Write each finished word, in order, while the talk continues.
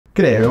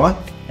G'day everyone,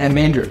 I'm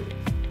Andrew,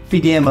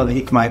 BDM of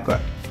Hikmicro.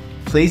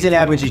 Pleased and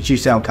to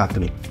introduce our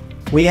company.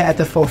 We are at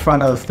the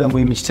forefront of thermal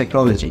image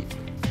technology,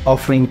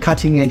 offering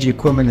cutting-edge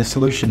equipment and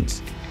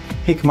solutions.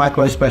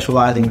 Hikmicro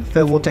specializes in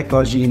thermal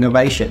technology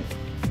innovation.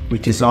 We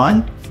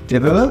design,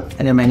 develop,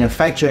 and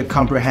manufacture a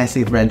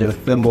comprehensive range of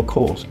thermal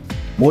cores,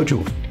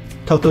 modules,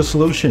 total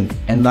solution,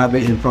 and night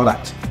vision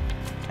products.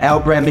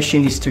 Our brand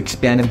mission is to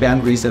expand the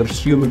boundaries of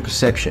human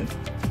perception.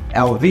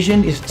 Our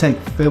vision is to take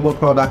thermal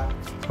product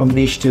from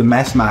niche to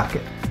mass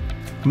market,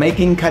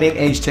 making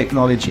cutting-edge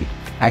technology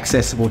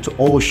accessible to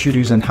all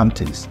shooters and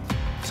hunters.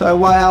 So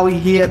why are we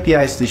here at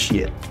PRS this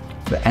year?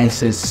 The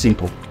answer is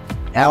simple.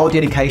 Our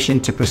dedication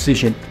to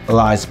precision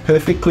aligns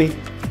perfectly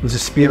with the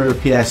spirit of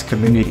PRS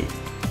community.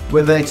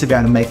 Whether it's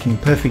about making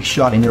perfect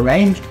shot in the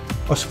range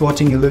or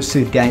sporting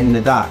elusive game in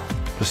the dark,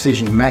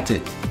 precision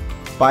matters.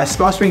 By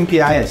sponsoring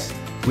PRS,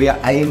 we are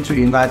aiming to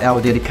unite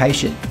our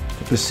dedication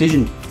to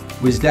precision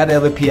with that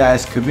of the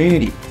PRS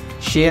community,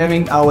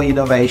 sharing our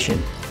innovation,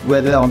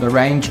 whether on the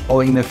range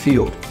or in the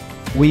field.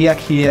 We are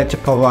here to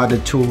provide the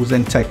tools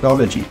and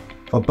technology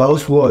for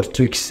both worlds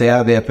to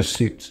excel their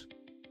pursuits.